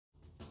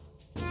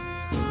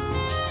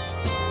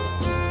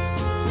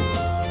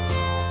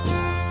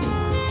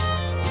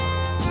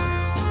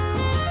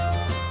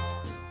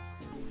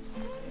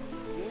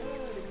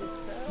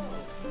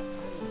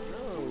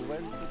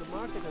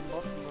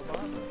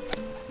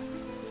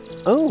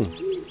Oh,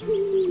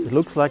 it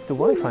looks like the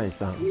Wi-Fi is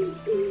down.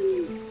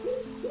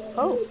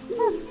 Oh.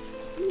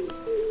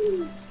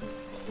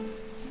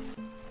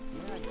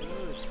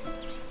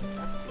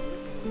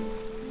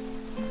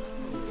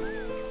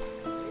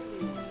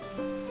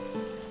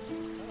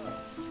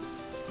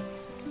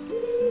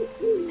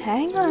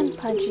 Hang on,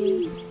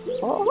 Pudgy.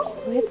 Oh,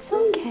 it's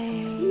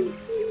okay.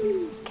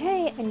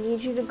 Okay, I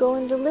need you to go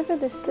and deliver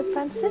this to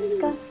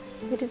Franciscus.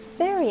 It is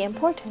very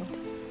important.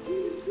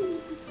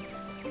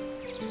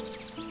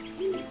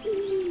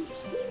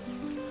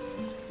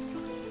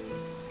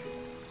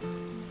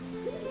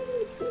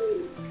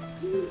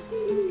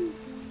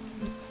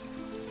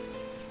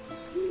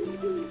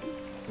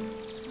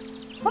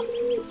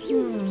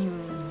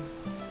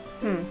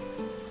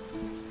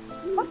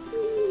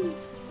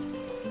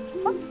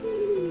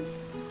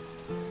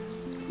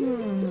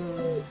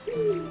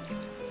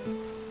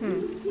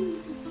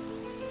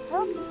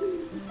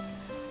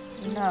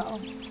 No.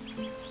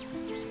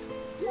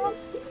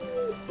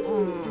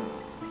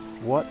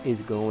 What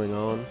is going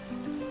on?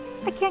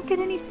 I can't get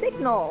any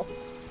signal.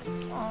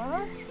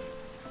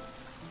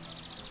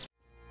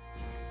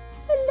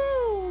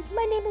 Hello,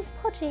 my name is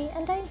Pudgy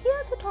and I'm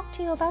here to talk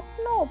to you about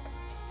Nob.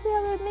 We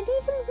are a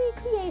medieval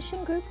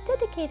recreation group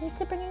dedicated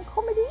to bringing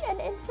comedy and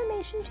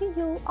information to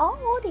you, our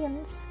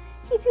audience.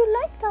 If you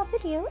liked our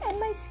video and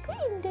my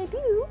screen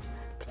debut,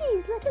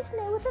 please let us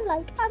know with a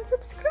like and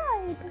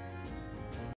subscribe.